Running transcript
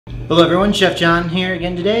Hello everyone, Chef John here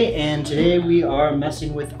again today, and today we are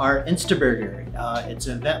messing with our Instaburger. It's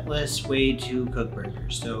a ventless way to cook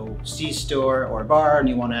burgers. So C-store or bar and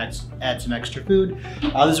you want to add some extra food,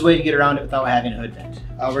 this is a way to get around it without having a hood vent.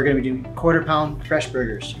 We're going to be doing 1/4 pound fresh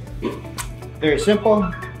burgers. Very simple.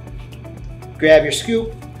 Grab your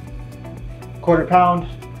scoop, 1/4 pound,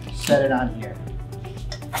 set it on here.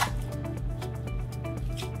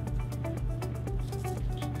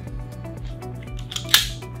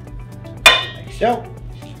 So,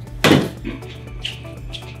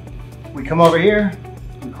 we come over here,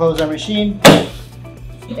 we close our machine,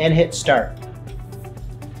 and hit start.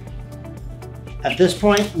 At this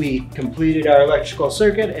point, we completed our electrical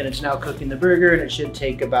circuit, and it's now cooking the burger, and it should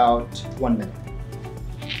take about 1 minute.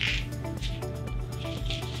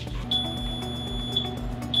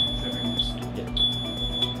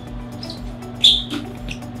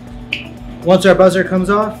 Once our buzzer goes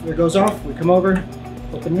off, we come over,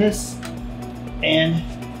 open this, and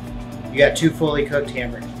you got 2 fully cooked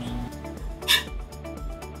hamburgers.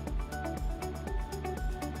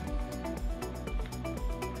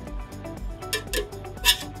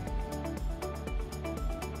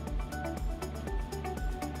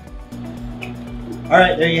 All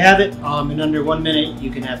right, there you have it. In under 1 minute, you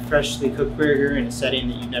can have freshly cooked burger in a setting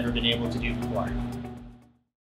that you've never been able to do before.